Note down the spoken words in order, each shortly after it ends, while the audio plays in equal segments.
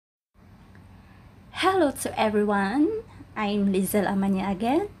Hello to everyone. I'm Lizel Amanya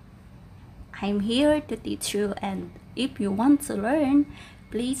again. I'm here to teach you, and if you want to learn,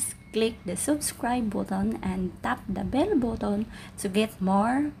 please click the subscribe button and tap the bell button to get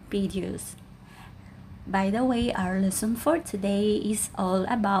more videos. By the way, our lesson for today is all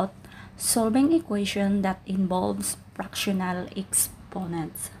about solving equation that involves fractional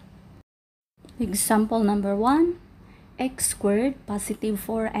exponents. Example number 1. X squared positive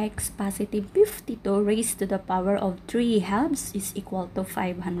 4x positive 52 raised to the power of 3 halves is equal to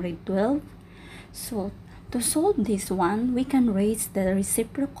 512. So, to solve this one, we can raise the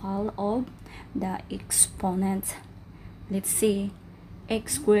reciprocal of the exponents. Let's see.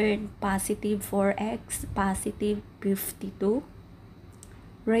 X squared positive 4x positive 52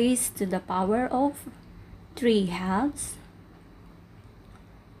 raised to the power of 3 halves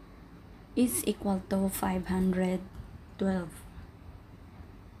is equal to 512.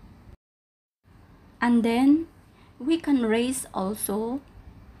 And then we can raise also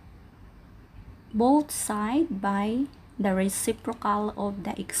both sides by the reciprocal of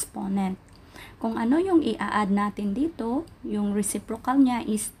the exponent. Kung ano yung i-add natin dito, yung reciprocal niya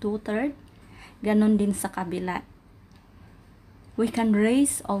is 2/3, ganun din sa kabila. We can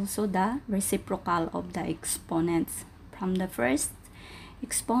raise also the reciprocal of the exponents from the first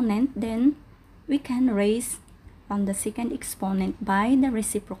exponent, then we can raise from the second exponent by the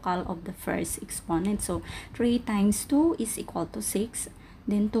reciprocal of the first exponent. So 3 times 2 is equal to 6,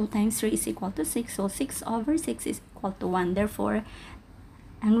 then 2 times 3 is equal to 6, so 6/6 is equal to 1. Therefore,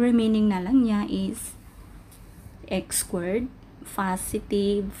 ang remaining na lang niya is x squared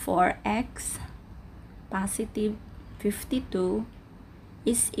positive 4x positive 52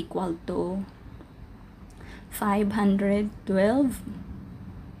 is equal to 512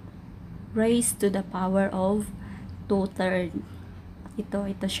 raised to the power of 2/3. Ito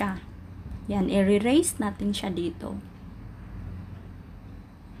siya. Yan, i-erase natin siya dito.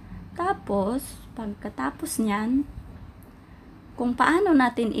 Tapos, pagkatapos niyan, kung paano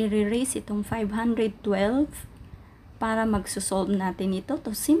natin i-erase itong 512 para magsusolve natin ito,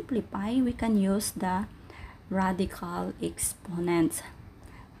 to simplify, we can use the radical exponents.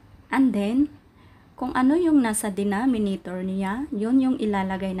 And then, kung ano yung nasa denominator niya, yun yung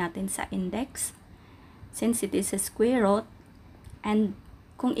ilalagay natin sa index. Since it is a square root, and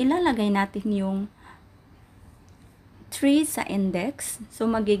kung ilalagay natin yung 3 sa index, so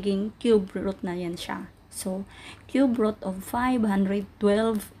magiging cube root na yan siya. So, cube root of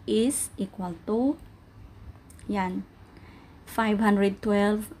 512 is equal to, yan,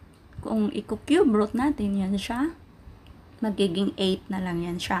 512, kung i-cube root natin yan siya, magiging 8 na lang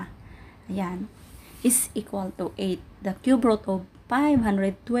yan siya. Ayan, is equal to 8. The cube root of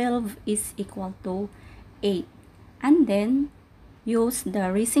 512 is equal to 8. And then, use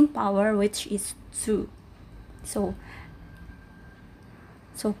the raising power, which is 2. So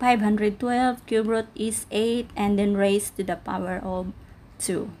 512 cube root is 8, and then raised to the power of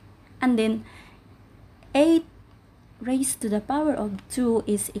 2. And then, 8 raised to the power of 2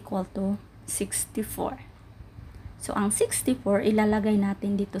 is equal to 64. So, ang 64, ilalagay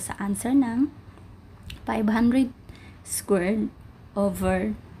natin dito sa answer ng 500 squared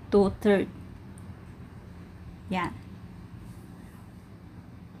over 2/3. Yan.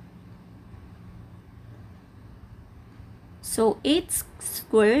 So, 8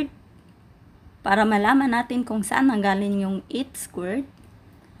 squared, para malaman natin kung saan nanggaling yung 8 squared,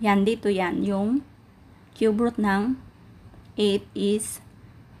 yan, dito yan, yung cube root ng 8 is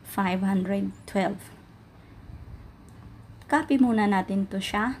 512. Copy muna natin to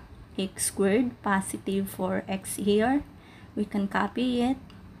siya. X squared positive 4x here. We can copy it.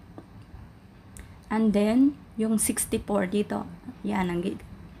 And then, yung 64 dito. Yan, ang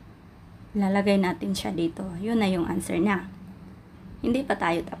lalagay natin siya dito. Yun na yung answer niya. Hindi pa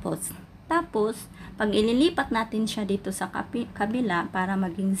tayo tapos. Tapos, pag ililipat natin siya dito sa kabila para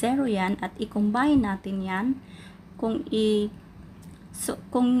maging 0 yan at i-combine natin yan, kung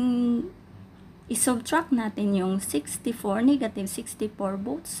i-subtract natin yung 64, negative 64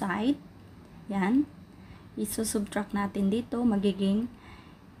 both side, yan, isusubtract natin dito, magiging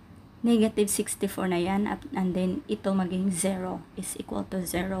negative 64 na yan, and then ito maging 0 is equal to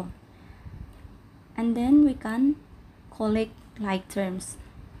 0. And then we can collect like terms.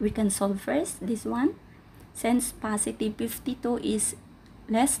 We can solve first this one. Since positive 52 is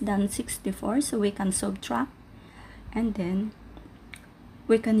less than 64, so we can subtract, and then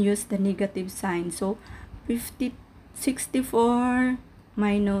we can use the negative sign. So 64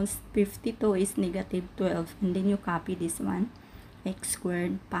 minus 52 is negative 12, and then you copy this one, x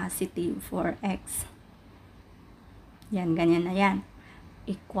squared positive 4x. Yan, ganyan na yan.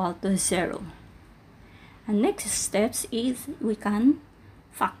 Equal to 0. And next steps is we can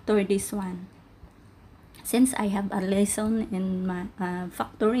factor this one. Since I have a lesson in my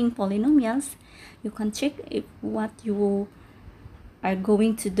factoring polynomials, you can check if what you are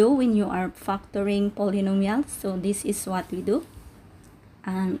going to do when you are factoring polynomials. So this is what we do.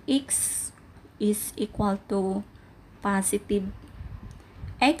 X is equal to positive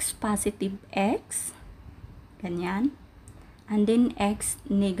x positive x, ganyan, and then x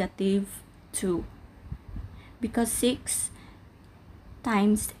negative 2, because 6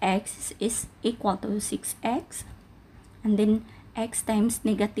 times x is equal to 6x, and then x times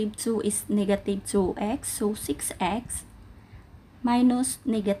negative 2 is negative 2x, so 6x minus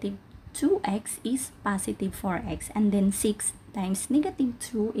negative 2x is positive 4x, and then 6 times negative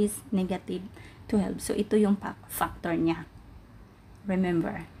 2 is negative 12. So ito yung factor niya.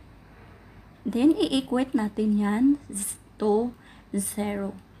 Remember. Then i-equate natin yan to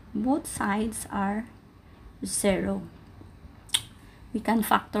 0. Both sides are 0. We can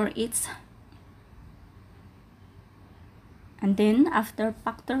factor it. And then after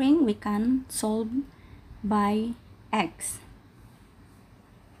factoring, we can solve by x.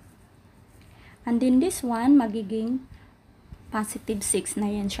 And then this one, magiging positive 6 na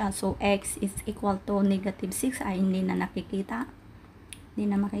yan siya. So, x is equal to negative 6. Ay, hindi na nakikita. Hindi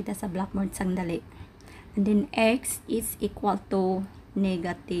na makita sa blackboard sandali. And then, x is equal to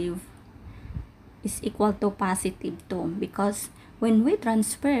negative, is equal to positive 2. Because when we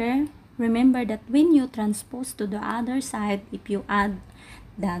transfer, remember that when you transpose to the other side, if you add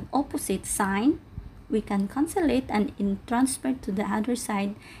the opposite sign, we can cancel it, and in transfer to the other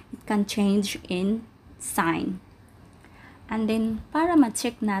side, it can change in sign. And then, para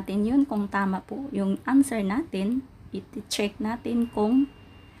ma-check natin yun kung tama po yung answer natin, i-check natin kung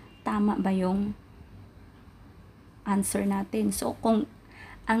tama ba yung answer natin. So, kung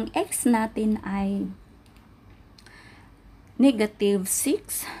ang x natin ay negative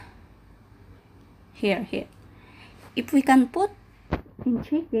 6, here. If we can put in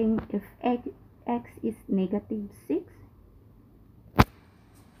checking if x is negative 6,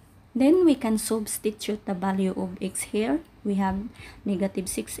 then we can substitute the value of x here. We have negative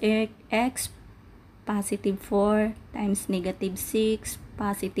 6x positive 4 times negative 6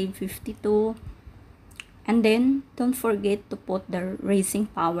 positive 52, and then don't forget to put the raising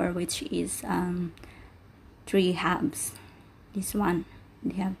power, which is 3 halves. This one,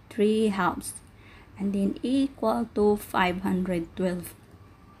 they have 3 halves, and then equal to 512.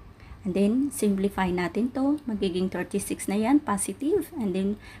 And then, simplify natin to. Magiging 36 na yan, positive. And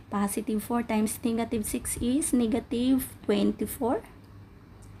then, positive 4 times negative 6 is negative 24.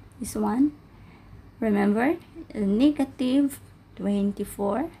 This one. Remember, negative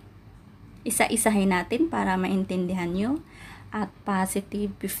 24. Isa-isahin natin para maintindihan nyo. At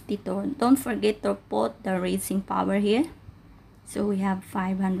positive 52. Don't forget to put the raising power here. So, we have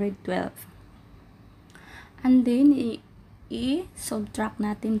 512. And then, i-subtract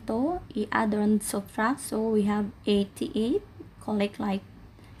natin to, i-add and subtract. So we have 88, collect like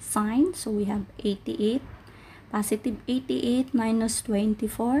sign. So we have 88, positive 88 minus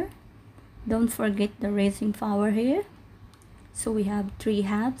 24. Don't forget the raising power here. So we have 3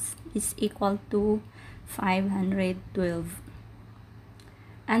 halves is equal to 512.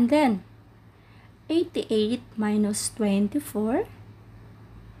 And then 88 minus 24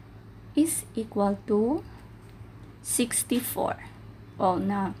 is equal to 64. Well,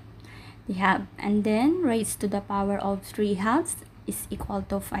 now we have, and then raised to the power of 3 halves is equal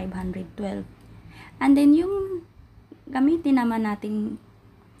to 512. And then yung gamitin naman natin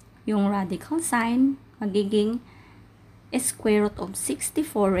yung radical sign, magiging square root of 64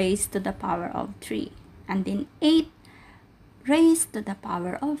 raised to the power of 3. And then 8 raised to the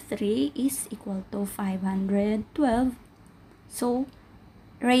power of 3 is equal to 512. So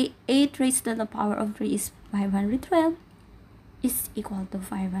 8 raised to the power of 3 is 512 is equal to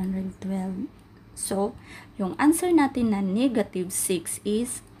 512. So, yung answer natin na negative 6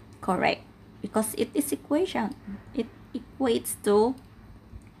 is correct because it is equation. It equates to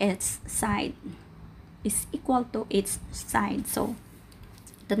its side. Is equal to its side. So,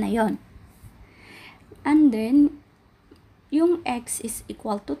 ito na yon. And then, yung x is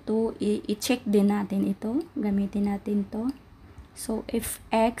equal to 2, i-check din natin ito. Gamitin natin to. So, if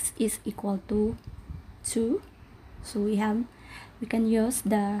x is equal to 2, so we can use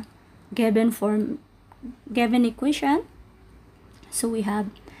the given equation. So we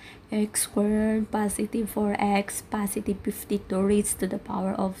have x squared positive 4x positive 52 raised to the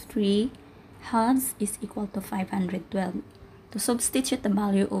power of 3 halves is equal to 512. To substitute the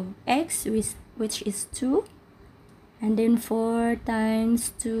value of x, which is 2, and then 4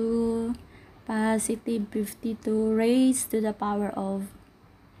 times 2 Positive 52 raised to the power of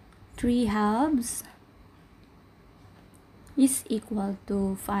 3 halves is equal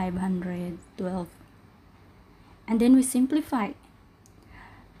to 512. And then we simplify.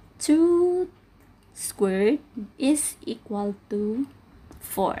 2 squared is equal to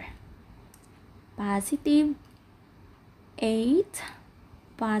 4. Positive 8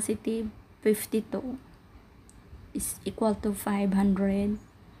 positive 52 is equal to 512.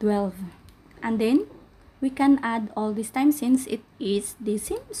 And then we can add all this time since it is the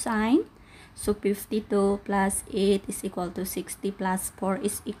same sign. So 52 plus 8 is equal to 60 plus 4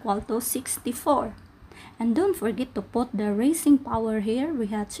 is equal to 64. And don't forget to put the raising power here. We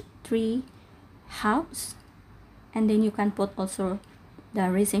have 3 halves. And then you can put also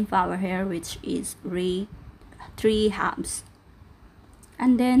the raising power here, which is 3 halves.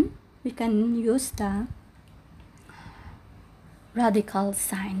 And then we can use the radical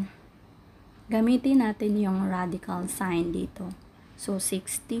sign. Gamitin natin yung radical sign dito. So,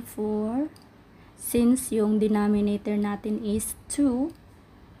 64. Since yung denominator natin is 2,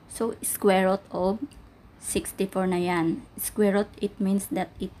 so square root of 64 na yan. Square root, it means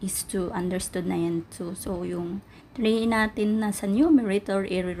that it is 2. Understood na yan 2. So, yung 3 natin na sa numerator,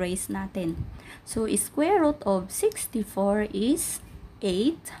 i-erase natin. So, square root of 64 is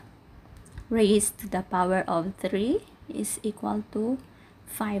 8 raised to the power of 3 is equal to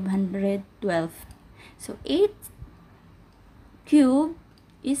 512. So, 8 cube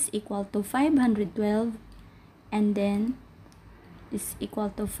is equal to 512 and then is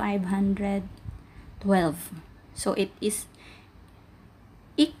equal to 512. So, it is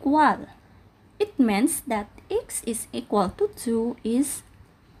equal. It means that x is equal to 2 is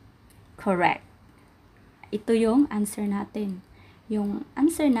correct. Ito yung answer natin. Yung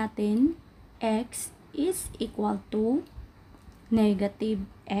answer natin, x is equal to negative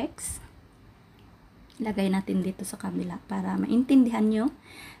x. Lagay natin dito sa kabila para maintindihan nyo.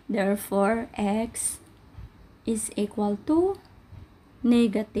 Therefore, x is equal to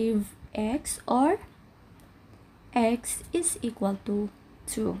negative x or x is equal to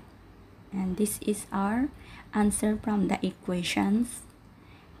 2. And this is our answer from the equations.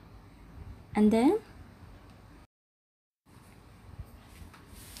 And then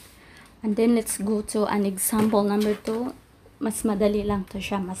let's go to an example number 2. Mas madali lang to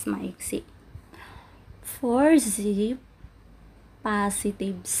siya, mas maiksi. 4z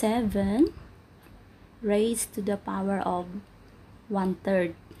positive 7 raised to the power of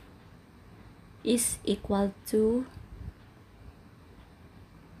 1/3 is equal to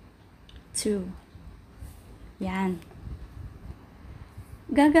 2. Yan.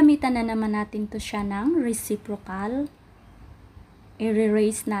 Gagamitan na naman natin to siya ng reciprocal.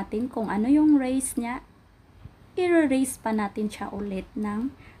 I-raise natin kung ano yung raise niya. I-raise pa natin siya ulit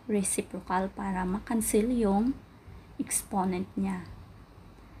ng reciprocal para makancel yung exponent niya.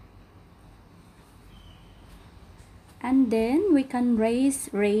 And then we can raise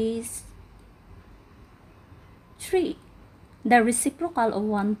 3. The reciprocal of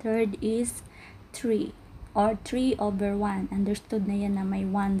 1/3 is 3 or 3/1. Understood na yan na may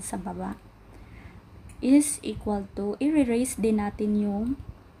 1 sa baba. Is equal to, i-raise din natin yung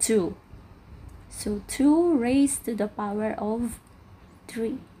 2. So, 2 raised to the power of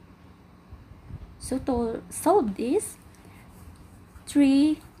 3. So, to solve this,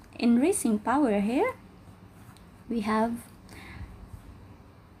 3 in raising power here, we have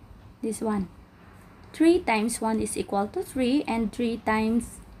this one. 3 times 1 is equal to 3 and 3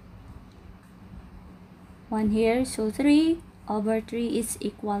 times 1 here. So, 3/3 is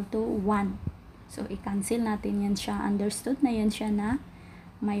equal to 1. So, i-cancel natin yan siya. Understood na yan siya na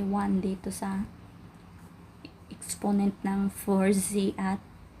may 1 dito sa exponent ng 4z at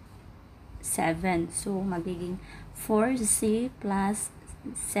 7. So, magiging 4z plus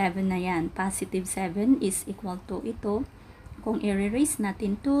 7 na yan. Positive 7 is equal to ito. Kung i-erase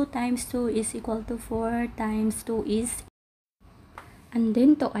natin, 2 times 2 is equal to 4 times 2 is. And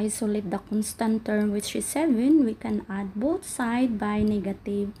then to isolate the constant term which is 7, we can add both side by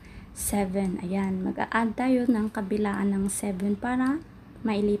negative 7. Ayan, mag-a-add tayo ng kabilaan ng 7 para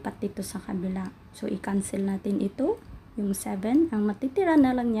mailipat dito sa kabila. So, i-cancel natin ito, yung 7. Ang matitira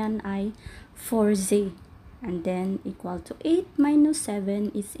na lang yan ay 4z. And then, equal to 8 minus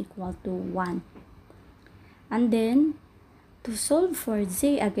 7 is equal to 1. And then, to solve for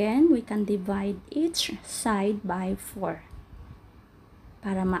z again, we can divide each side by 4.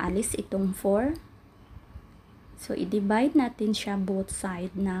 Para maalis itong 4. So, i-divide natin siya both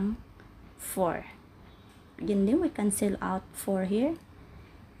side ng 4. Again din, we cancel out 4 here.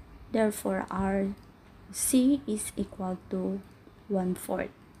 Therefore, our c is equal to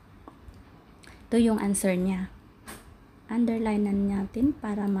 1/4. Ito yung answer niya. Underline natin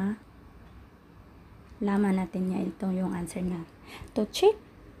para malaman natin niya ito yung answer niya. To check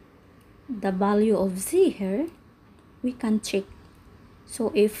the value of z here, we can check.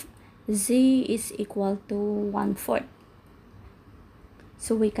 So if z is equal to 1/4,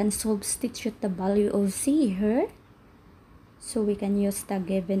 so we can substitute the value of z here. So we can use the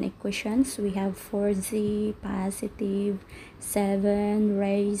given equations. We have 4z positive 7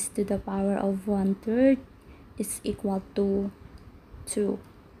 raised to the power of 1/3 is equal to 2.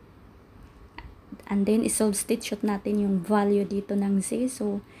 And then, i-substitute natin yung value dito ng z.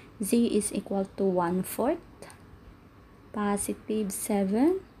 So, z is equal to 1/4 positive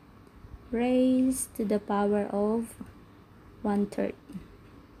 7 raised to the power of 1/3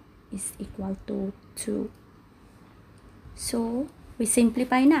 is equal to 2. So, we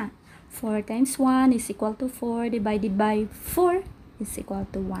simplify na. 4 times 1 is equal to 4 divided by 4 is equal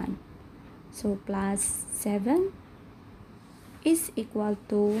to 1. So, plus 7 is equal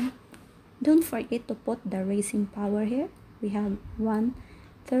to, don't forget to put the raising power here. We have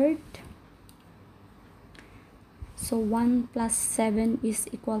 1/3. So, 1 plus 7 is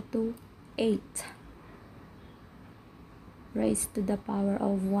equal to 8. Raised to the power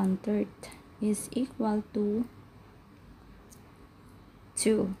of 1/3 is equal to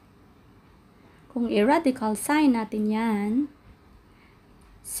 2. Kung i-radical sign natin yan,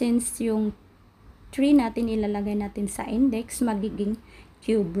 since yung 3 natin ilalagay natin sa index, magiging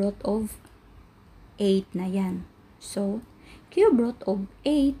cube root of 8 na yan. So, cube root of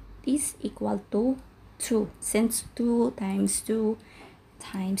 8 is equal to 2. Since 2 times 2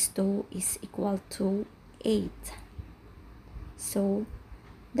 times 2 is equal to 8. So,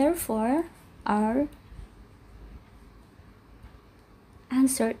 therefore, our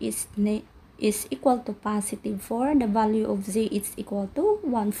answer is equal to positive 4. The value of z is equal to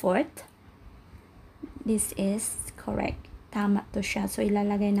 1/4. This is correct. Tama to siya. So,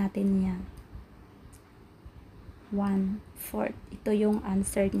 ilalagay natin yan. 1/4. Ito yung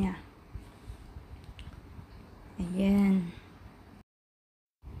answer niya. Ayan.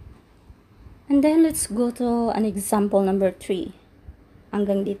 And then, let's go to an example number 3.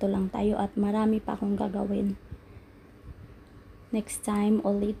 Hanggang dito lang tayo at marami pa akong gagawin. Next time,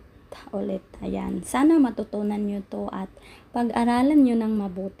 ulit. Ayan. Sana matutunan nyo to at pag-aralan nyo ng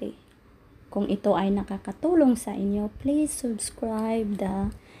mabuti. Kung ito ay nakakatulong sa inyo, please subscribe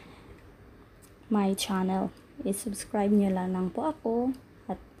my channel. I-subscribe nyo lang po ako.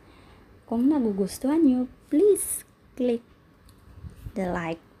 At kung nagugustuhan nyo, please click the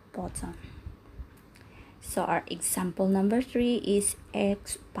like button. So, our example number 3 is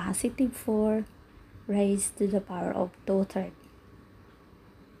x positive 4 raised to the power of 2/3.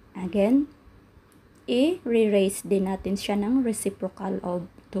 Again, i-re-raise din natin siya ng reciprocal of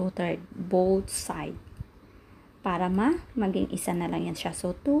 2/3, both side. Para maging isa na lang yan siya.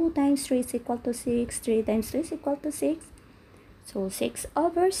 So, 2 times 3 is equal to 6. 3 times 3 is equal to 6. So,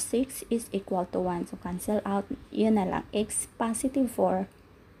 6/6 is equal to 1. So, cancel out. Yun na lang. X positive 4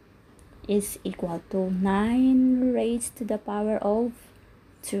 is equal to 9 raised to the power of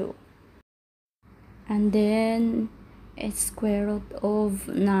 2. And then, square root of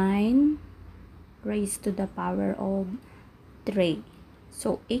 9 raised to the power of 3.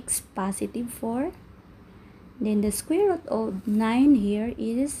 So, x positive 4. Then, the square root of 9 here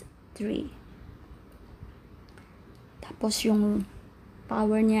is 3. Tapos, yung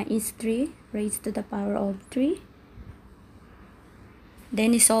power niya is 3 raised to the power of 3.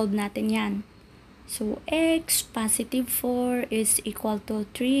 Then, isolve natin yan. So, x positive 4 is equal to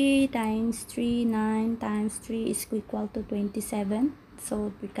 3 times 3, 9 times 3 is equal to 27.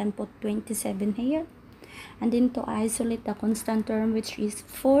 So, we can put 27 here. And then, to isolate the constant term which is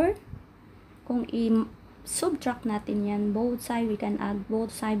 4, kung i-subtract natin yan, both side, we can add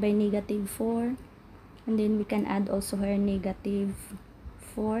both side by negative 4. And then, we can add also here negative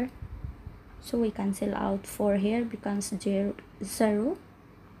 4. So, we cancel out 4 here becomes 0.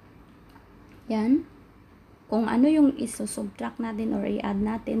 Yan. Kung ano yung isusubtract natin or i-add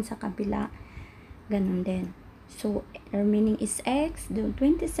natin sa kabila, ganun din. So, our meaning is x. The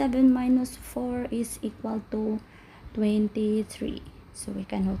 27 minus 4 is equal to 23. So, we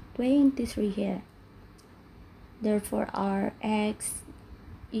can put 23 here. Therefore, our x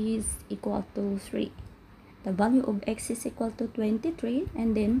is equal to 3. The value of x is equal to 23.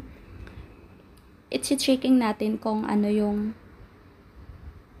 And then, i-checking natin kung ano yung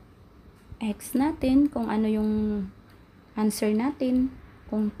x natin, kung ano yung answer natin,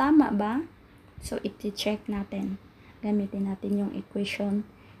 kung tama ba. So, iti-check natin. Gamitin natin yung equation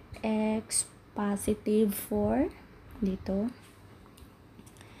x positive 4 dito.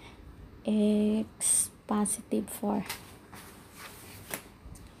 x positive 4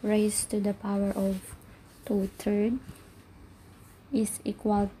 raised to the power of 2/3 is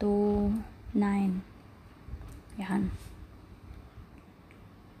equal to 9. Yan.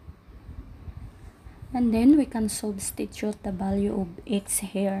 And then we can substitute the value of x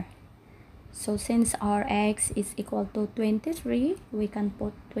here. So since our x is equal to 23, we can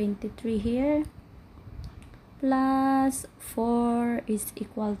put 23 here. Plus 4 is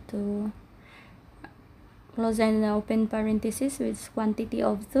equal to, close and open parenthesis, with quantity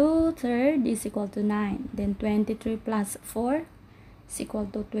of 2/3 is equal to 9. Then 23 plus 4 is equal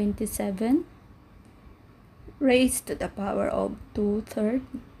to 27 raised to the power of 2/3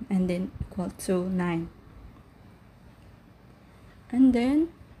 and then equal to 9. And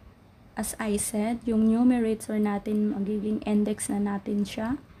then, as I said, yung numerator natin, magiging index na natin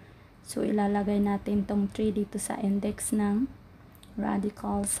siya. So, ilalagay natin tong 3 dito sa index ng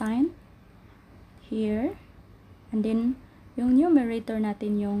radical sign. Here. And then, yung numerator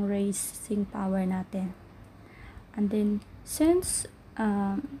natin yung raising power natin. And then, since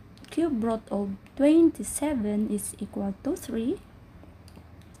cube root of 27 is equal to 3,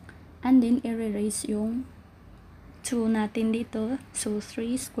 and then, i-raise yung 2 natin dito. So,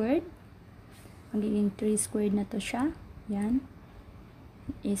 3 squared. Magiging 3 squared na to siya. Yan.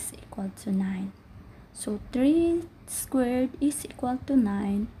 Is equal to 9. So, 3 squared is equal to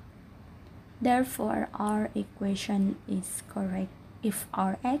 9. Therefore, our equation is correct if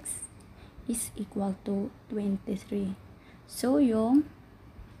our x is equal to 23. So, yung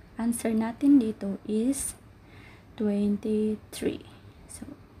answer natin dito is 23. So,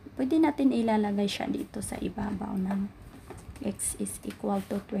 pwede natin ilalagay siya dito sa ibabaw ng x is equal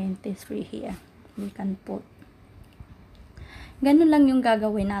to 23 here. We can put. Ganun lang yung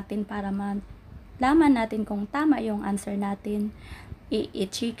gagawin natin para malaman natin kung tama yung answer natin.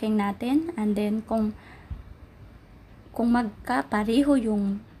 I-checking natin. And then, kung magkapareho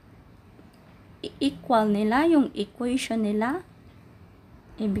yung equal nila, yung equation nila,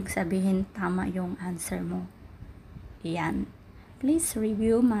 ibig sabihin tama yung answer mo. Yan. Please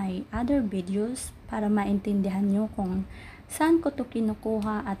review my other videos para maintindihan nyo kung saan ko to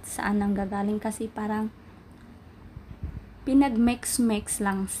kinukuha at saan ang gagaling, kasi parang pinag-mix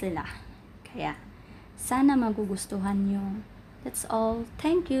lang sila. Kaya, sana magugustuhan nyo. That's all.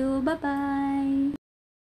 Thank you. Bye-bye!